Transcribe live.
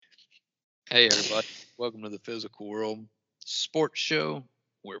Hey, everybody. Welcome to the Physical World Sports Show.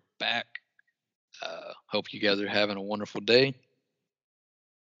 We're back. Hope you guys are having a wonderful day.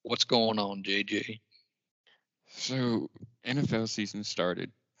 What's going on, JJ? So NFL season started.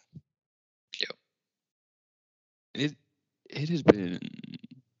 Yep. It has been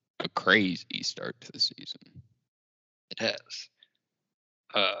a crazy start to the season. It has.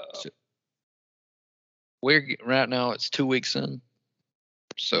 So, We're right now. It's 2 weeks in.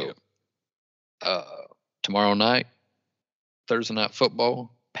 So, yeah. Tomorrow night, Thursday night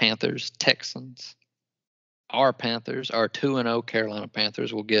football, Panthers, Texans. Our Panthers, our 2-0 Carolina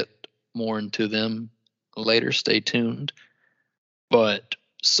Panthers. We'll get more into them later. Stay tuned. But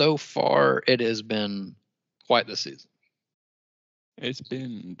so far, it has been quite the season. It's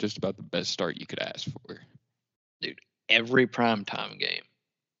been just about the best start you could ask for. Dude, every primetime game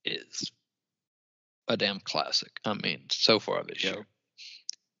is a damn classic. I mean, so far this year.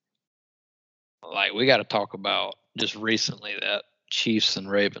 Like, we got to talk about just recently that Chiefs and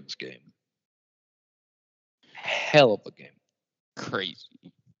Ravens game. Hell of a game.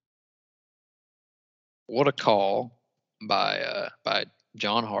 Crazy. What a call by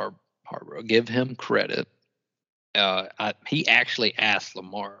John Harbaugh. Give him credit. He actually asked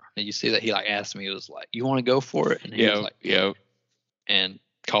Lamar. Did you see that? He asked me. He was like, "You want to go for it?" And he was like, "Yeah." And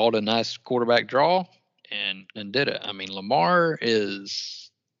called a nice quarterback draw and did it. I mean, Lamar is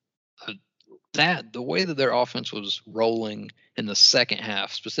the way that their offense was rolling in the second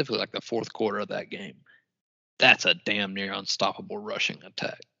half, specifically like the fourth quarter of that game. That's a damn near unstoppable rushing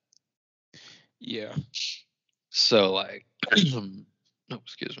attack. Yeah. So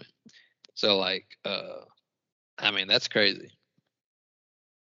excuse me. So I mean, that's crazy.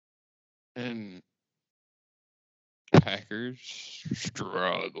 And Packers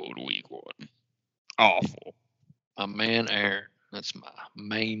struggled week 1. Awful. My man Aaron, that's my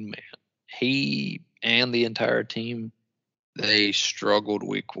main man. He and the entire team, they struggled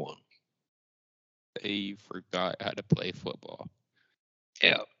week 1. They forgot how to play football.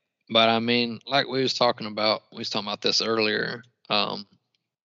 Yeah. But I mean, like we was talking about this earlier.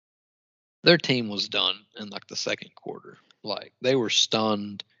 Their team was done in like the second quarter. Like, they were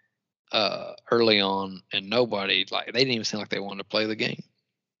stunned early on, and nobody, like, they didn't even seem like they wanted to play the game.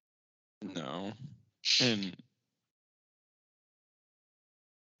 No. And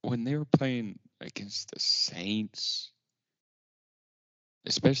when they were playing against the Saints,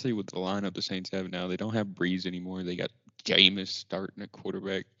 especially with the lineup the Saints have now, they don't have Breeze anymore. They got Jameis starting at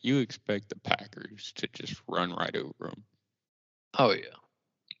quarterback. You expect the Packers to just run right over them. Oh, yeah.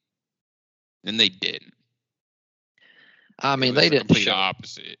 And they didn't. I mean, they didn't complete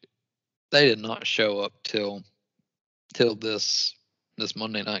opposite. They did not show up till this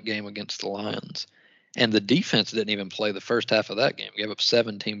Monday night game against the Lions. And the defense didn't even play the first half of that game. Gave up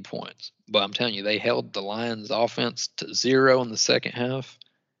 17 points. But I'm telling you, they held the Lions offense to 0 in the second half.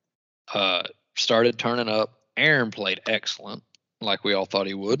 Started turning up. Aaron played excellent, like we all thought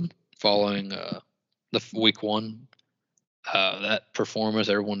he would, following the week 1. That performance,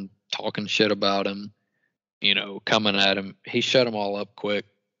 everyone talking shit about him, coming at him. He shut them all up quick.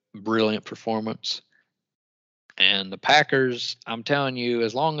 Brilliant performance. And the Packers, I'm telling you,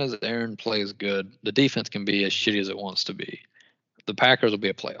 as long as Aaron plays good, the defense can be as shitty as it wants to be. The Packers will be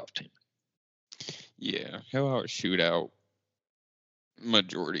a playoff team. Yeah, he'll outshoot out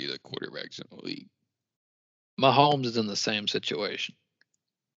majority of the quarterbacks in the league. Mahomes is in the same situation.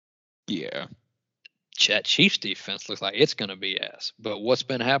 Yeah. Chiefs defense looks like it's going to be ass. But what's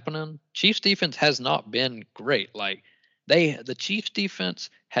been happening? Chiefs defense has not been great. Like, the Chiefs defense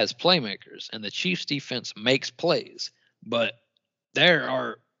has playmakers, and the Chiefs defense makes plays. But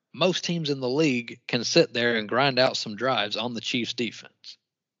most teams in the league can sit there and grind out some drives on the Chiefs defense.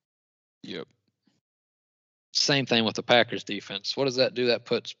 Yep. Same thing with the Packers defense. What does that do? That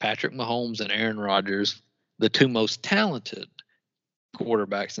puts Patrick Mahomes and Aaron Rodgers, the two most talented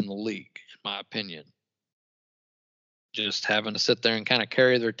quarterbacks in the league, in my opinion, just having to sit there and kind of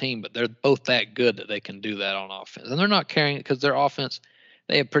carry their team. But they're both that good that they can do that on offense. And they're not carrying it because their offense,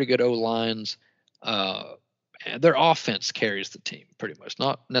 they have pretty good O-lines. And their offense carries the team pretty much,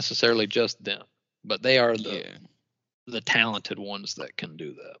 not necessarily just them, but they are the talented ones that can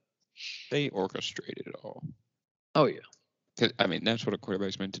do that. They orchestrate it all. Oh, yeah. I mean, that's what a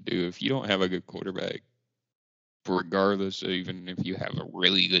quarterback's meant to do. If you don't have a good quarterback, regardless, even if you have a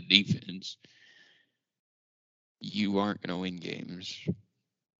really good defense, you aren't going to win games.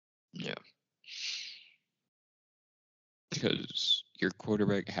 Yeah. Because your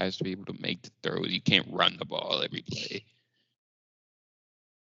quarterback has to be able to make the throws. You can't run the ball every play.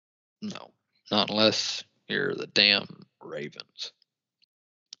 No, not unless you're the damn Ravens.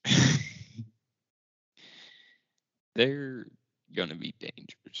 they're going to be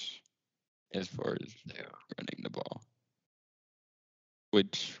dangerous as far as Yeah. running the ball,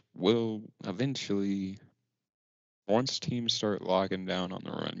 which will eventually, once teams start locking down on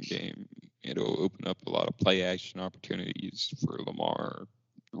the run game, it'll open up a lot of play action opportunities for Lamar,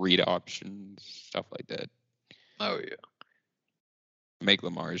 read options, stuff like that. Oh, yeah. Make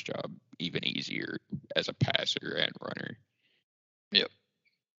Lamar's job even easier as a passer and runner. Yep.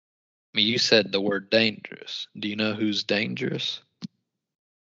 I mean, you said the word dangerous. Do you know who's dangerous?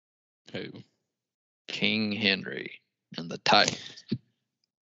 Who? King Henry and the Titans.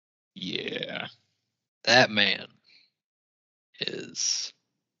 Yeah. That man is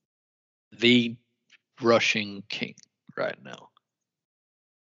the rushing king right now.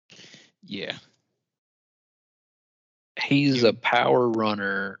 Yeah. He's a power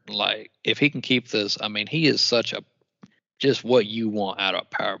runner. Like, if he can keep this, I mean, he is such a just what you want out of a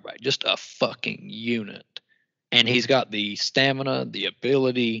power back, just a fucking unit. And he's got the stamina, the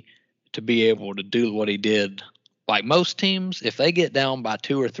ability to be able to do what he did. Like most teams, if they get down by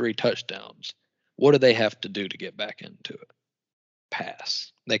 2 or 3 touchdowns, what do they have to do to get back into it?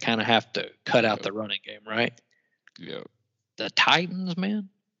 Pass. They kind of have to cut out the running game, right? Yeah. The Titans, man,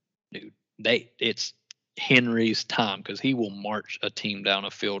 dude, it's Henry's time because he will march a team down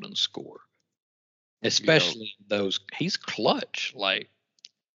a field and score. Especially those, he's clutch. Like,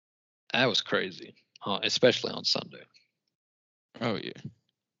 that was crazy, especially on Sunday. Oh, yeah.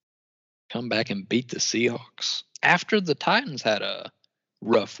 Come back and beat the Seahawks after the Titans had a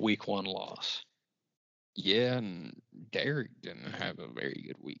rough week 1 loss. Yeah, and Derek didn't have a very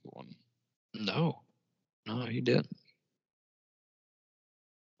good week 1. No, he didn't.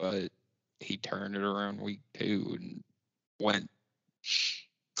 But he turned it around week 2 and went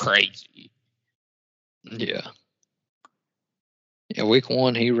crazy. Yeah. Yeah, week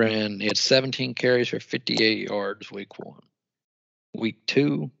 1 he had 17 carries for 58 yards week 1. Week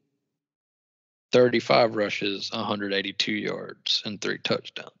 2, 35 rushes, 182 yards, and 3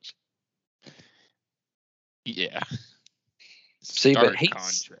 touchdowns. Yeah. See, but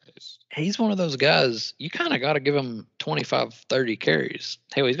contrast. He's one of those guys, you kind of got to give him 25, 30 carries.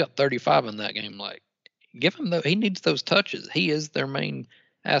 Hell, he's got 35 in that game. Like, give him he needs those touches. He is their main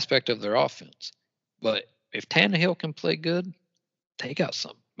aspect of their offense. But if Tannehill can play good, they got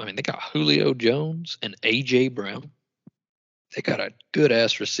some. I mean, they got Julio Jones and A.J. Brown. They got a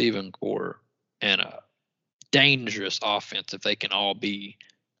good-ass receiving core and a dangerous offense if they can all be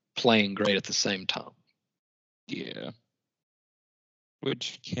playing great at the same time. Yeah.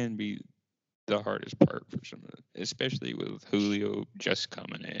 Which can be the hardest part for some of it, especially with Julio just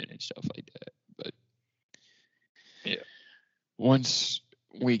coming in and stuff like that. But yeah, once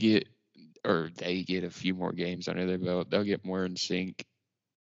we get or they get a few more games under their belt, they'll get more in sync,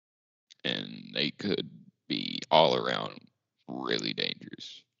 and they could be all around really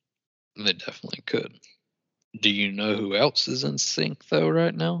dangerous. they definitely could. Do you know who else is in sync though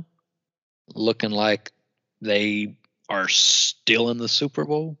right now? Looking like they are still in the Super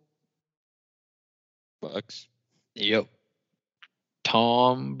Bowl. Bucks. Yep.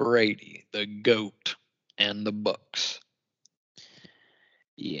 Tom Brady, the GOAT, and the Bucks.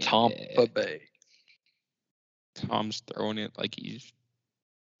 Yeah. Tampa Bay. Tom's throwing it like he's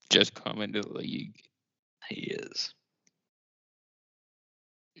just come into the league. He is.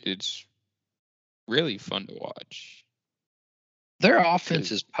 It's really fun to watch. Their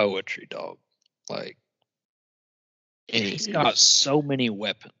offense is poetry, dog. Like, he's got so many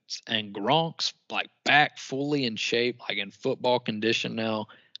weapons, and Gronk's like back fully in shape, like in football condition now,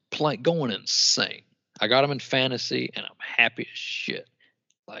 going insane. I got him in fantasy, and I'm happy as shit.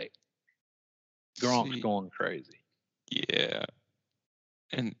 Like, Gronk's going crazy. Yeah.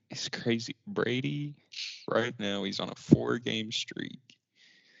 And it's crazy. Brady, right now, he's on a 4-game streak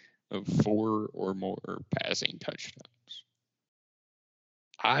of 4 or more passing touchdowns.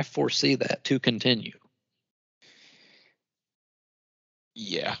 I foresee that to continue.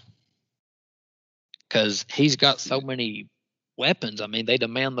 Yeah. Because he's got so many weapons. I mean, they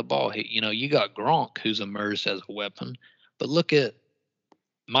demand the ball. You got Gronk, who's emerged as a weapon. But look at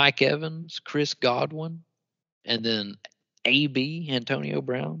Mike Evans, Chris Godwin, and then AB, Antonio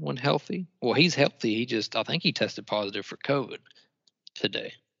Brown, when healthy. Well, he's healthy. I think he tested positive for COVID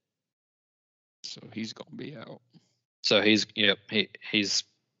today. So he's going to be out. So he's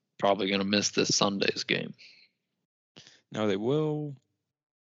probably going to miss this Sunday's game. Now they will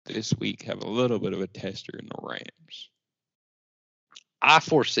this week have a little bit of a tester in the Rams. I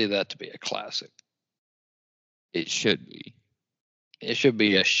foresee that to be a classic. It should be. It should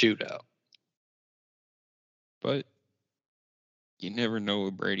be a shootout. But you never know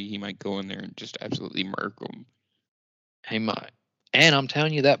with Brady. He might go in there and just absolutely murk them. He might. And I'm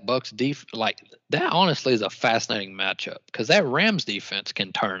telling you, that Bucks like that honestly is a fascinating matchup because that Rams defense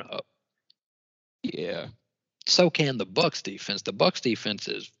can turn up. Yeah. So can the Bucks defense. The Bucks defense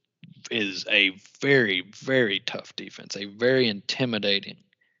is a very, very tough defense, a very intimidating,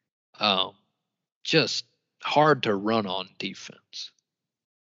 um, just hard to run on defense.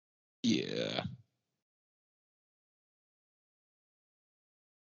 Yeah.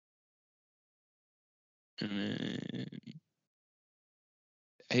 And then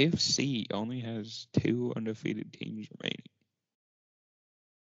AFC only has 2 undefeated teams remaining.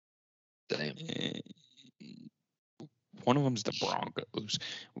 Damn. And one of them's the Broncos,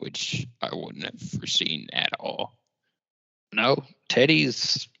 which I wouldn't have foreseen at all. No,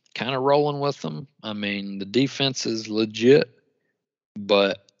 Teddy's kind of rolling with them. I mean, the defense is legit,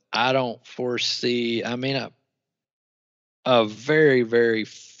 but I don't foresee. I mean, a very, very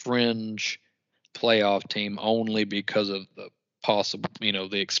fringe playoff team only because of the possible,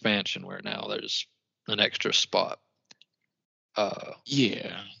 the expansion where now there's an extra spot.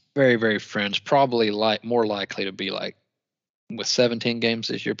 Yeah. Very, very fringe. Probably more likely to be like with 17 games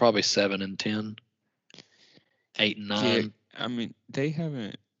this year, probably 7-10, 8-9. Yeah, I mean,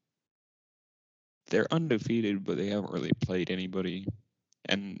 they're undefeated, but they haven't really played anybody.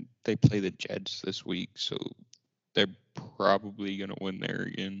 And they play the Jets this week, so they're probably going to win there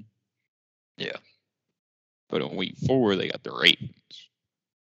again. Yeah. But in week 4, they got the Ravens.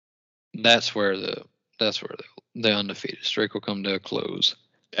 That's where the undefeated streak will come to a close.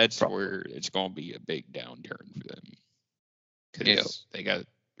 That's probably where it's going to be a big downturn for them. Because they got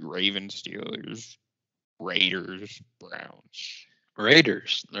Ravens, Steelers, Raiders, Browns.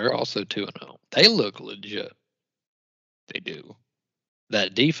 Raiders, they're also 2-0. They look legit. They do.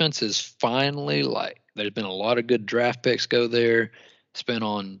 That defense is finally there's been a lot of good draft picks go there, spent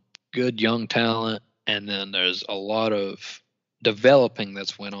on good young talent, and then there's a lot of developing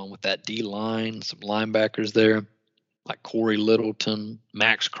that's went on with that D line, some linebackers there, like Corey Littleton,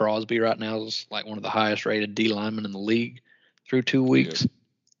 Max Crosby right now is like one of the highest rated D linemen in the league through 2 weeks.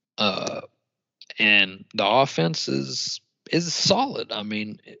 Yeah. And the offense is solid. I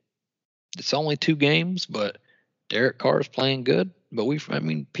mean, it's only 2 games, but Derek Carr is playing good. But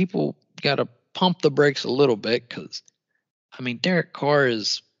people got to pump the brakes a little bit because, Derek Carr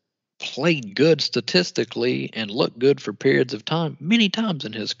has played good statistically and looked good for periods of time many times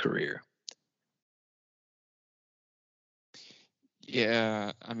in his career.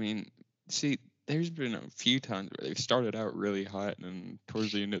 Yeah, see, there's been a few times where they've started out really hot and then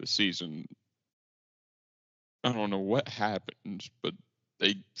towards the end of the season, I don't know what happens, but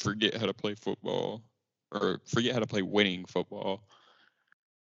they forget how to play football or forget how to play winning football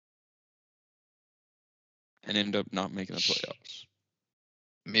and end up not making the playoffs.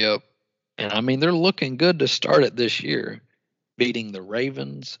 Yep. And they're looking good to start it this year, beating the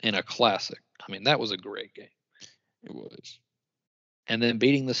Ravens in a classic. That was a great game. It was. And then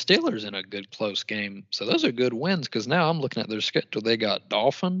beating the Steelers in a good close game. So those are good wins because now I'm looking at their schedule. They got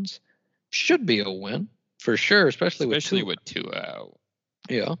Dolphins, should be a win for sure, especially with 2 out.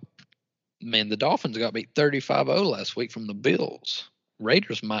 Yeah. Man, the Dolphins got beat 35-0 last week from the Bills.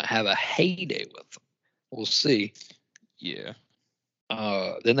 Raiders might have a heyday with them. We'll see. Yeah.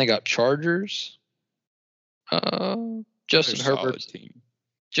 Then they got Chargers. Justin Herbert. Team.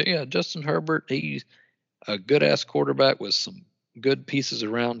 Yeah, Justin Herbert. He's a good ass quarterback with some good pieces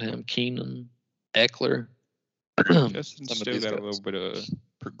around him. Keenan, Eckler. Justin still got a little bit of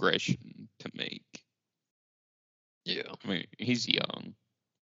progression to make. Yeah. He's young,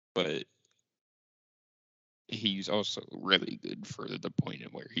 but he's also really good for the point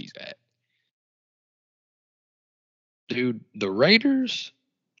of where he's at. Dude, the Raiders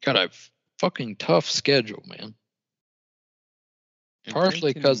got a fucking tough schedule, man.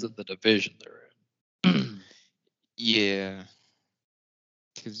 Partially because of the division they're in. Yeah.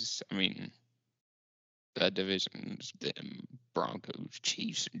 Because, that division's them Broncos,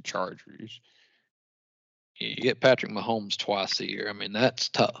 Chiefs, and Chargers. You get Patrick Mahomes twice a year. That's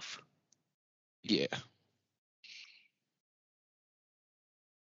tough. Yeah.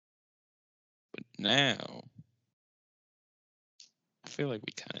 But now, I feel like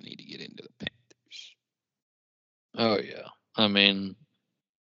we kind of need to get into the Panthers. Oh, yeah.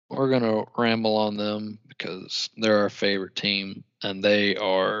 We're going to ramble on them because they're our favorite team, and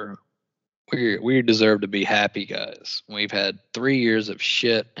we deserve to be happy, guys. We've had 3 years of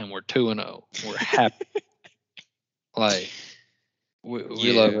shit, and we're 2-0. We're happy.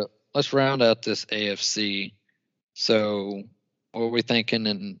 We love it. Let's round out this AFC. So, what are we thinking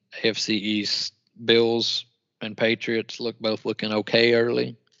in AFC East? Bills and Patriots both looking okay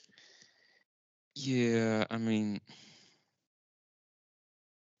early. Yeah,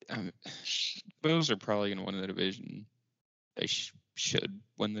 Bills are probably going to win the division. They should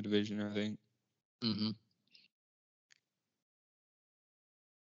win the division, I think. Mm-hmm.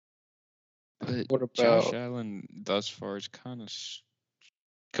 But What about Josh Allen thus far is kind of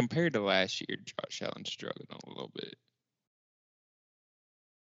compared to last year. Josh Allen's struggling a little bit.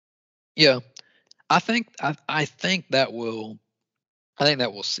 Yeah, I think that will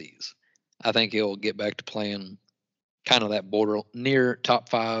cease. I think he'll get back to playing kind of that border near top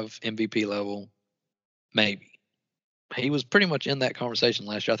 5 MVP level, maybe. He was pretty much in that conversation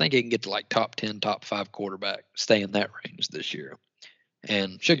last year. I think he can get to like top 10, top 5 quarterback, stay in that range this year,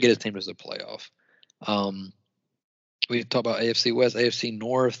 and should get his team to the playoff. We talk about AFC West, AFC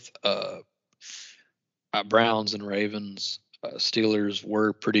North, Browns and Ravens. Steelers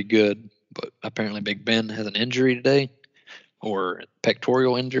were pretty good, but apparently Big Ben has an injury today, or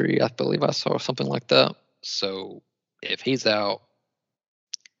pectoral injury. I believe I saw something like that. So if he's out,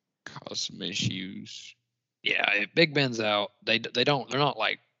 cause some issues. Yeah, if Big Ben's out, they're not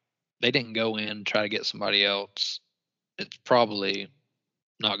like they didn't go in and try to get somebody else. It's probably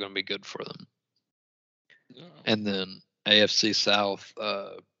not going to be good for them. No. And then AFC South,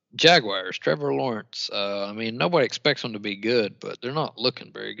 Jaguars, Trevor Lawrence. I mean, nobody expects them to be good, but they're not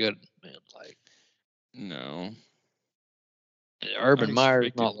looking very good, man. Like, no. Urban I Meyer's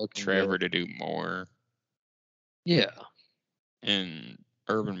expected not looking Trevor good. to do more. Yeah. And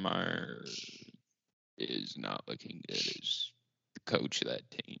Urban Meyer is not looking good as the coach of that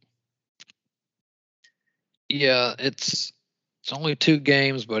team. Yeah, it's only 2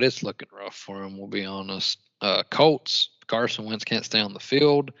 games, but it's looking rough for him. We'll be honest. Colts, Carson Wentz can't stay on the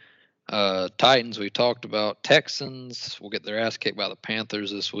field. Titans, we talked about. Texans will get their ass kicked by the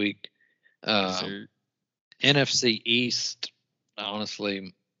Panthers this week. NFC East,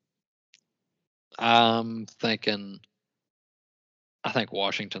 honestly, I think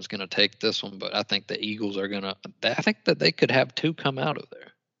Washington's going to take this one, but I think the Eagles are going to. I think that they could have 2 come out of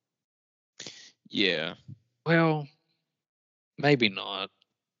there. Yeah. Well, maybe not.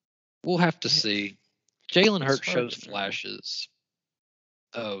 We'll have to see. Jalen Hurts shows flashes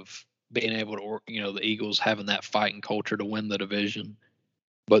of being able to, the Eagles having that fighting culture to win the division.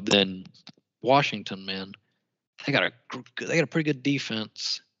 But then Washington, man, they got a pretty good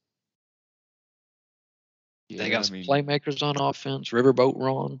defense. Yeah, They got some playmakers on offense. Riverboat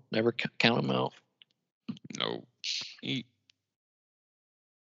Ron, never count him out. No.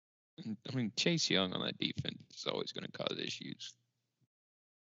 Chase Young on that defense is always going to cause issues.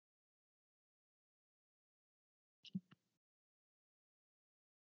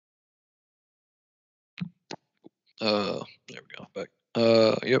 There we go. Back.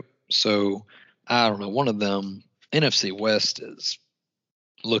 Yep. So I don't know. One of them, NFC West, is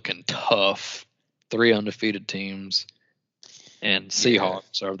looking tough. 3 undefeated teams, and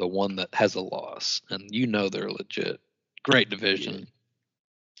Seahawks are the one that has a loss, and they're legit. Great division.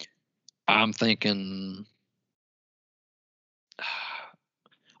 Yeah. I'm thinking.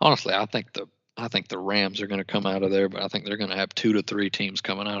 Honestly, I think the Rams are going to come out of there, but I think they're going to have 2 to 3 teams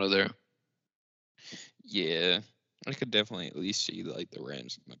coming out of there. Yeah, I could definitely at least see like the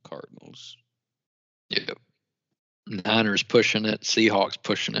Rams and the Cardinals. Yeah. Niners pushing it, Seahawks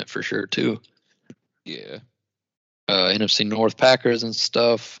pushing it for sure too. Yeah. NFC North Packers and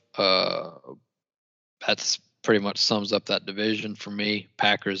stuff. That's pretty much sums up that division for me.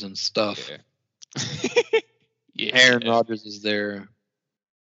 Packers and stuff. Yeah. Yeah. Aaron Rodgers is there.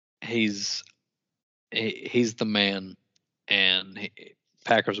 He's the man, and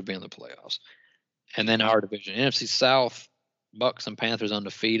Packers will be in the playoffs. And then our division, NFC South, Bucks and Panthers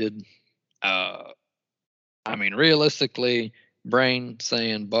undefeated. I mean, realistically, brain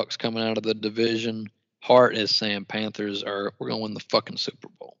saying Bucks coming out of the division. Heart is saying Panthers we're going to win the fucking Super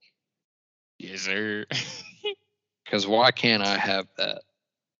Bowl. Yes, sir. Because why can't I have that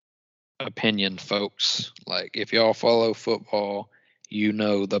opinion, folks? Like, if y'all follow football,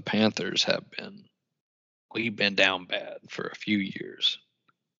 the Panthers we've been down bad for a few years.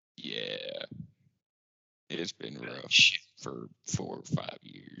 Yeah. It's been rough for 4 or 5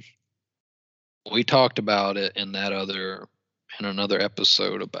 years. We talked about it in another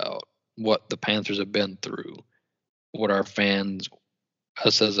episode about what the Panthers have been through, what our fans,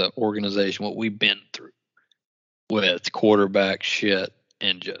 us as an organization, what we've been through with quarterback shit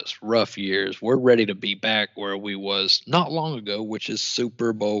and just rough years. We're ready to be back where we was not long ago, which is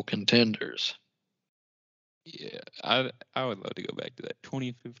Super Bowl contenders. Yeah, I would love to go back to that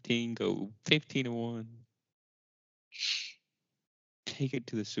 2015, go 15-1. Take it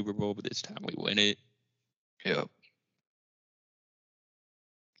to the Super Bowl, but this time we win it. Yep.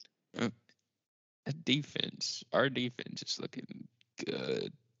 Our defense is looking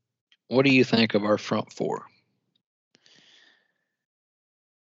good. What do you think of our front four?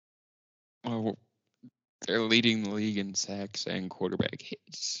 Well, they're leading the league in sacks and quarterback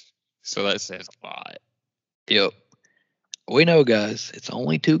hits. So that says a lot. Yep. We know, guys, it's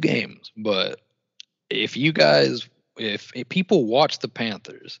only 2 games, but if people watch the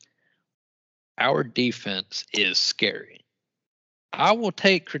Panthers, our defense is scary. I will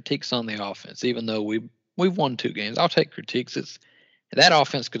take critiques on the offense, even though we've won 2 games. I'll take critiques. That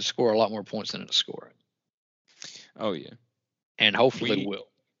offense could score a lot more points than it's scoring. Oh yeah, and hopefully will.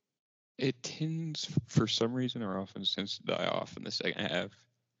 It tends, for some reason, our offense tends to die off in the second half.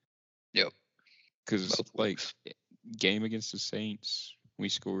 Yep. Because game against the Saints, we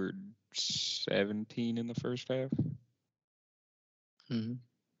scored 17 in the first half. Mm-hmm.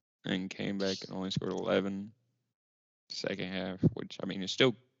 And came back and only scored 11 second half, which, I mean, is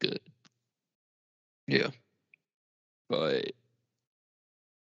still good. Yeah. But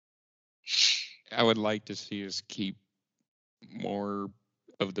I would like to see us keep more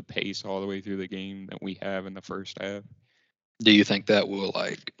of the pace all the way through the game that we have in the first half. Do you think that will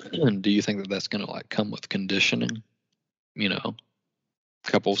do you think that that's going to come with conditioning?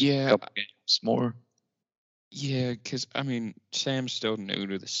 Couple games more? Yeah, because, I mean, Sam's still new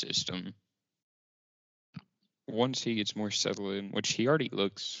to the system. Once he gets more settled in, which he already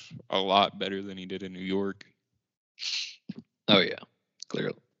looks a lot better than he did in New York. Oh, yeah,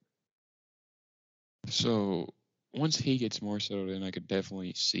 clearly. So once he gets more settled in, I could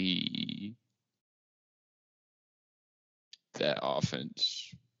definitely see that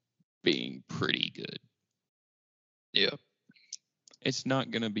offense being pretty good. Yeah. It's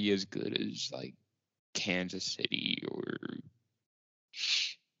not going to be as good as Kansas City or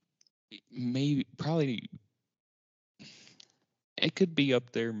probably it could be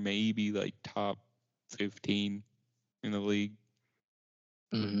up there, maybe top 15 in the league.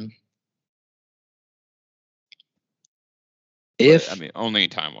 Mm-hmm. I mean, only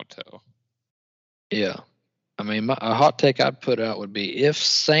time will tell. Yeah. I mean, a hot take I'd put out would be if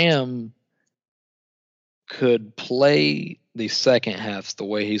Sam could play the second halves the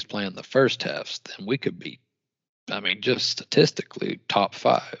way he's playing the first halves, then we could be, just statistically, top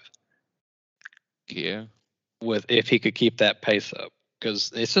 5. Yeah. If he could keep that pace up.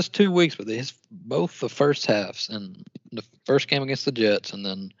 Because it's just 2 weeks, but both the first halves and the first game against the Jets and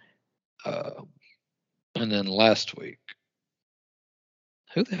then last week.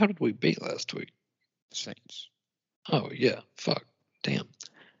 Who the hell did we beat last week? Saints. Oh yeah, fuck, damn.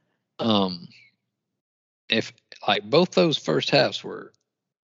 If both those first halves were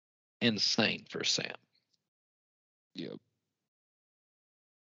insane for Sam. Yep.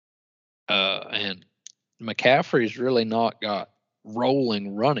 And McCaffrey's really not got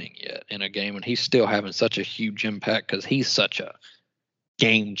rolling running yet in a game, and he's still having such a huge impact because he's such a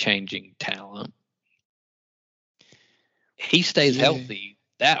game-changing talent. He stays healthy.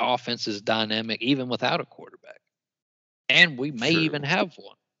 That offense is dynamic even without a quarterback. And we may even have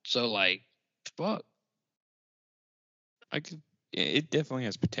one. So, fuck. It definitely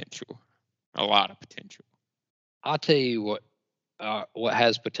has potential. A lot of potential. I'll tell you what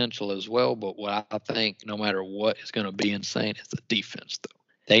has potential as well, but what I think no matter what is going to be insane is the defense, though.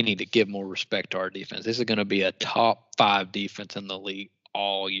 They need to give more respect to our defense. This is going to be a top 5 defense in the league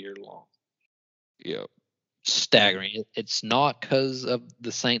all year long. Yep. Staggering. It's not because of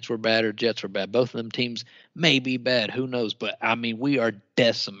the Saints were bad or Jets were bad. Both of them teams may be bad. Who knows? But, we are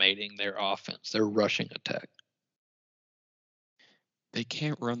decimating their offense, their rushing attack. They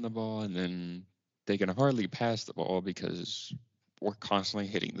can't run the ball, and then they can hardly pass the ball because we're constantly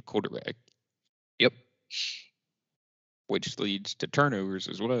hitting the quarterback. Yep. Which leads to turnovers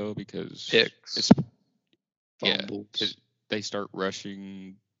as well because picks, fumbles. Yeah, they start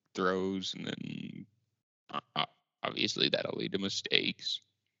rushing throws, and then obviously that'll lead to mistakes.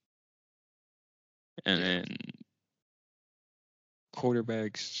 And then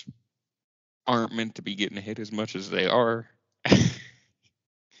quarterbacks aren't meant to be getting hit as much as they are.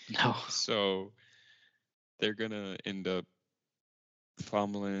 No. So they're going to end up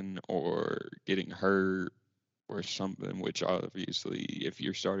fumbling or getting hurt or something, which obviously, if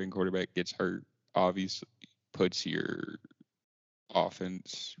your starting quarterback gets hurt, obviously puts your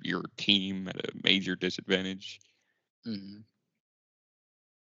offense, your team at a major disadvantage. Mm-hmm.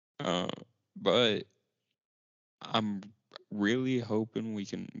 But I'm really hoping we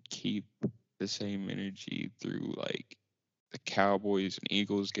can keep the same energy through the Cowboys and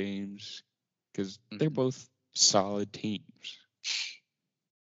Eagles games because they're both solid teams.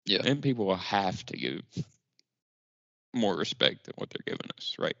 Yeah. And people will have to give more respect than what they're giving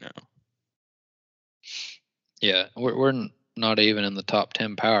us right now. Yeah, we're not even in the top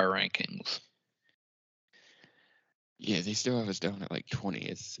 10 power rankings. Yeah, they still have us down at like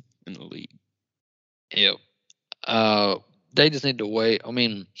 20th in the league. Yep. They just need to wait. I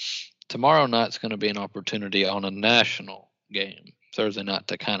mean, tomorrow night's going to be an opportunity on a national game, Thursday night,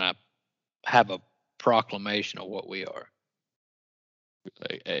 to kind of have a proclamation of what we are.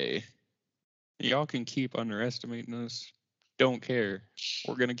 Like, hey, y'all can keep underestimating us. Don't care.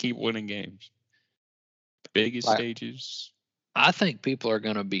 We're going to keep winning games. Biggest stages. I think people are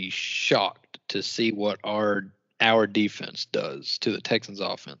going to be shocked to see what our defense does to the Texans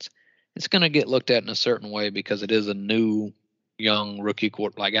offense. It's going to get looked at in a certain way because it is a new, young rookie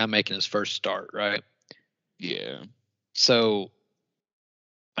guy making his first start, right? Yeah. So,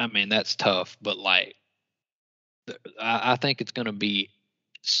 I mean, that's tough, but I think it's going to be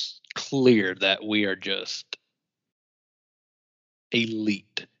clear that we are just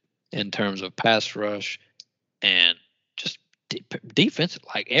elite in terms of pass rush and just defense.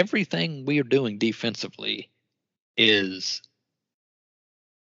 Like everything we are doing defensively is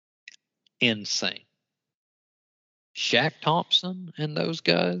insane. Shaq Thompson and those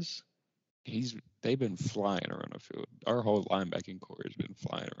guys. They've been flying around the field. Our whole linebacking core has been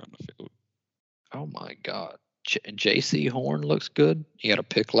flying around the field. Oh my God. J.C. Horn looks good. He had a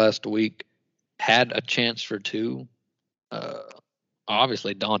pick last week. Had a chance for 2.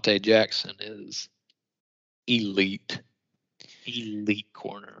 Obviously, Dante Jackson is elite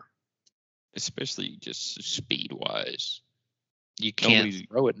corner. Especially just speed wise. You can't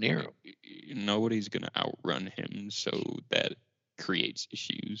throw it near him. Nobody's going to outrun him, so that creates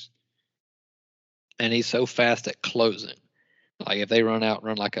issues. And he's so fast at closing. Like if they run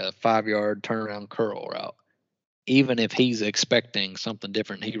like a 5-yard turnaround curl route, even if he's expecting something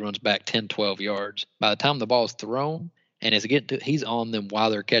different, he runs back 10, 12 yards. By the time the ball's thrown and he's on them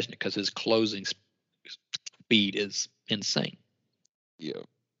while they're catching it because his closing speed is insane. Yeah.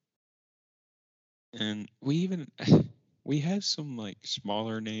 And we have some like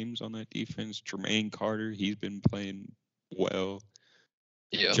smaller names on that defense. Jermaine Carter, he's been playing well.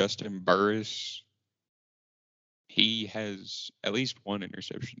 Yeah. Justin Burris, he has at least 1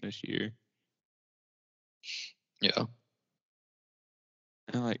 interception this year. Yeah.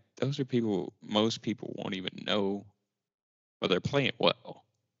 And like those are people most people won't even know, but they're playing well.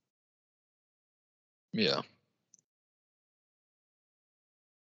 Yeah.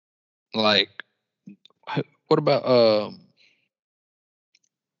 Like, what about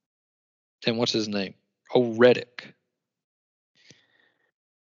and what's his name? Oh, Reddick.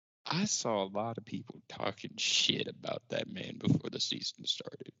 I saw a lot of people talking shit about that man before the season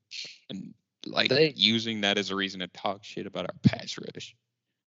started, and using that as a reason to talk shit about our pass rush.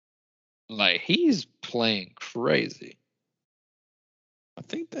 Like he's playing crazy. I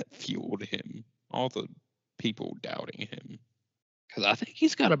think that fueled him. All the people doubting him. Because I think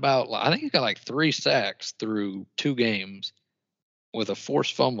he's got like 3 sacks through 2 games with a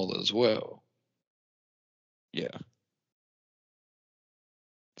forced fumble as well. Yeah.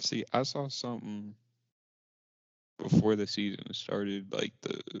 See, I saw something before the season started, like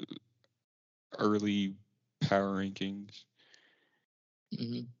the early power rankings.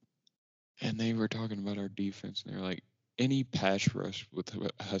 Mm-hmm. And they were talking about our defense, and they're like, any pass rush with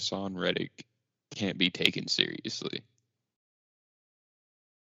Hassan Reddick can't be taken seriously.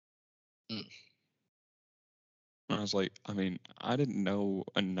 Mm. I was like, I mean, I didn't know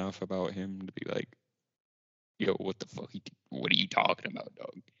enough about him to be like, yo, what the fuck? What are you talking about,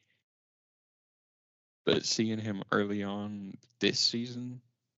 dog? But seeing him early on this season,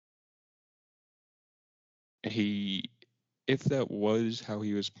 if that was how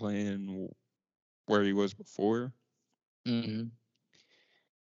he was playing where he was before, Mm-hmm.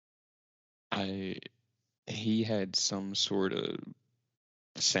 he had some sort of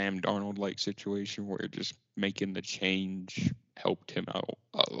Sam Darnold like situation where just making the change helped him out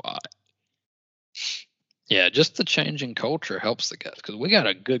a lot. Yeah, just the change in culture helps the guys because we got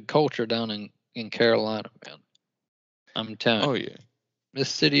a good culture down in Carolina, man. I'm telling you. Oh yeah. This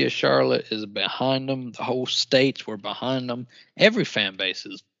city of Charlotte is behind them. The whole states were behind them. Every fan base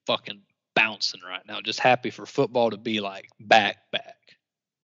is fucking bouncing right now. Just happy for football to be like back.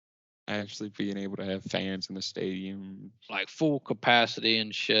 Actually being able to have fans in the stadium. Like full capacity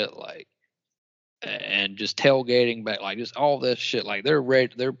and shit. Like, and just tailgating back. Like just all this shit. Like they're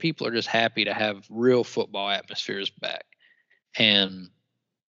ready. Their people are just happy to have real football atmospheres back. And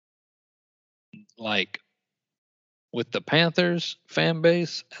like with the Panthers fan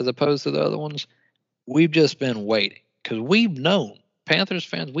base as opposed to the other ones, we've just been waiting because we've known Panthers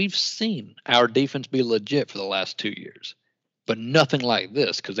fans, we've seen our defense be legit for the last 2 years, but nothing like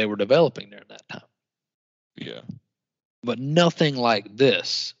this because they were developing during that time. Yeah. but nothing like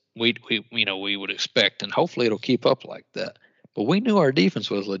this. We would expect, and hopefully it'll keep up like that. But we knew our defense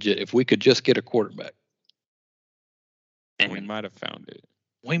was legit if we could just get a quarterback. And we might have found it.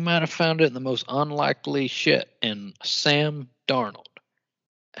 We might have found it in the most unlikely shit in Sam Darnold,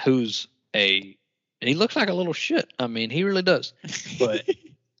 who's he looks like a little shit. I mean, he really does. But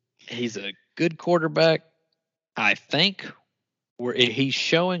he's a good quarterback. I think he's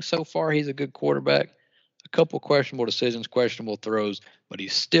showing so far he's a good quarterback. A couple questionable decisions, questionable throws, but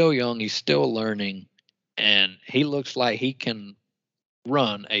he's still young. He's still learning, and he looks like he can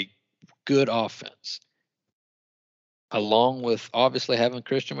run a good offense. Along with obviously having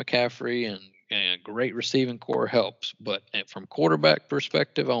Christian McCaffrey and a great receiving core helps, but from quarterback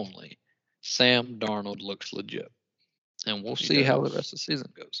perspective only, Sam Darnold looks legit, and we'll see how the rest of the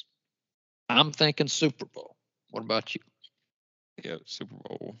season goes. I'm thinking Super Bowl. What about you? Yeah, Super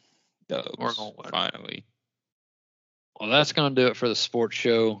Bowl. Dubs, we're going to win. Finally. Well, that's going to do it for the sports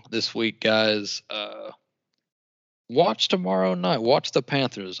show this week, guys. Watch tomorrow night. Watch the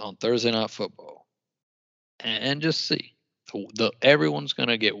Panthers on Thursday Night Football, and just see. Everyone's going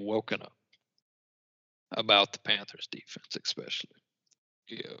to get woken up about the Panthers defense, especially.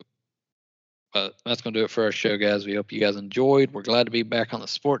 Yeah. But that's going to do it for our show, guys. We hope you guys enjoyed. We're glad to be back on the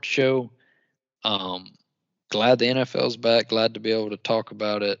sports show. Glad the NFL's back. Glad to be able to talk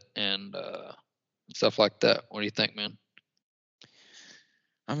about it and stuff like that. What do you think, man?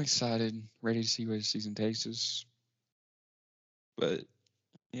 I'm excited, ready to see where the season takes us. But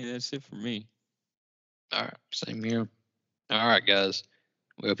yeah, that's it for me. All right, same here. All right, guys.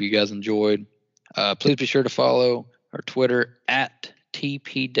 We hope you guys enjoyed. Please be sure to follow our Twitter at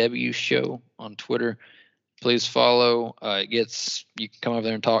TPW Show on Twitter. Please follow. You can come over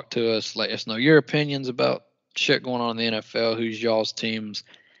there and talk to us. Let us know your opinions about shit going on in the NFL. Who's y'all's teams?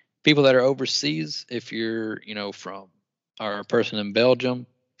 People that are overseas. If you're, from our person in Belgium,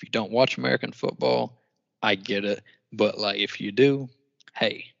 if you don't watch American football, I get it. But if you do,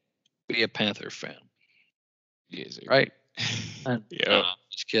 hey, be a Panther fan. Yes, right? Yeah.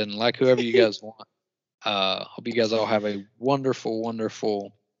 Just kidding. Whoever you guys want. Hope you guys all have a wonderful,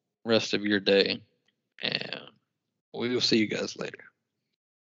 wonderful rest of your day. And we will see you guys later.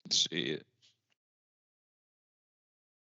 See it.